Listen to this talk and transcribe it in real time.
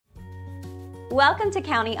Welcome to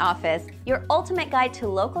County Office, your ultimate guide to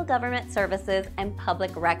local government services and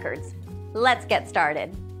public records. Let's get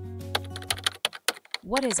started.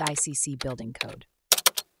 What is ICC Building Code?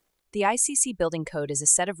 The ICC Building Code is a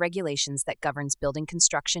set of regulations that governs building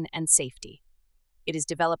construction and safety. It is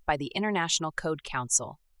developed by the International Code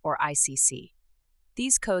Council, or ICC.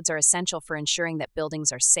 These codes are essential for ensuring that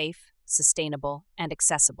buildings are safe, sustainable, and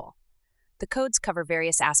accessible. The codes cover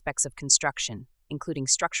various aspects of construction, including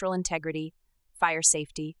structural integrity, fire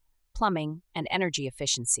safety, plumbing, and energy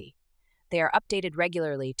efficiency. They are updated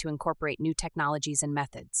regularly to incorporate new technologies and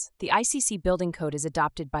methods. The ICC Building Code is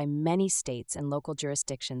adopted by many states and local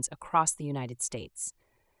jurisdictions across the United States.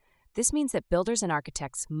 This means that builders and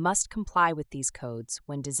architects must comply with these codes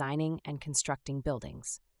when designing and constructing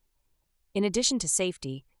buildings. In addition to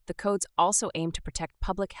safety, the codes also aim to protect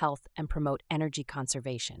public health and promote energy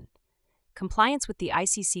conservation. Compliance with the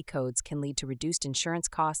ICC codes can lead to reduced insurance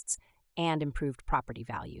costs and improved property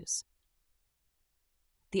values.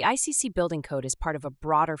 The ICC Building Code is part of a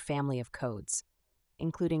broader family of codes,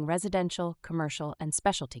 including residential, commercial, and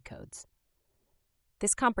specialty codes.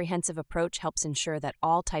 This comprehensive approach helps ensure that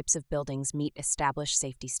all types of buildings meet established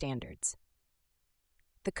safety standards.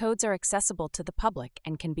 The codes are accessible to the public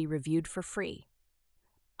and can be reviewed for free.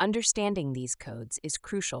 Understanding these codes is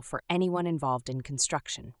crucial for anyone involved in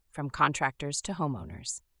construction, from contractors to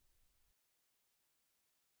homeowners.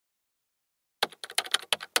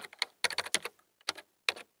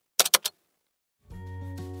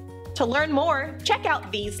 To learn more, check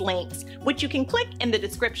out these links, which you can click in the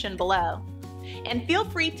description below. And feel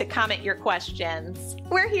free to comment your questions.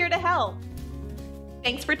 We're here to help.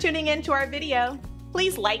 Thanks for tuning in to our video.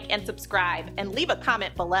 Please like and subscribe and leave a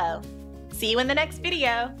comment below. See you in the next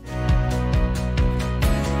video.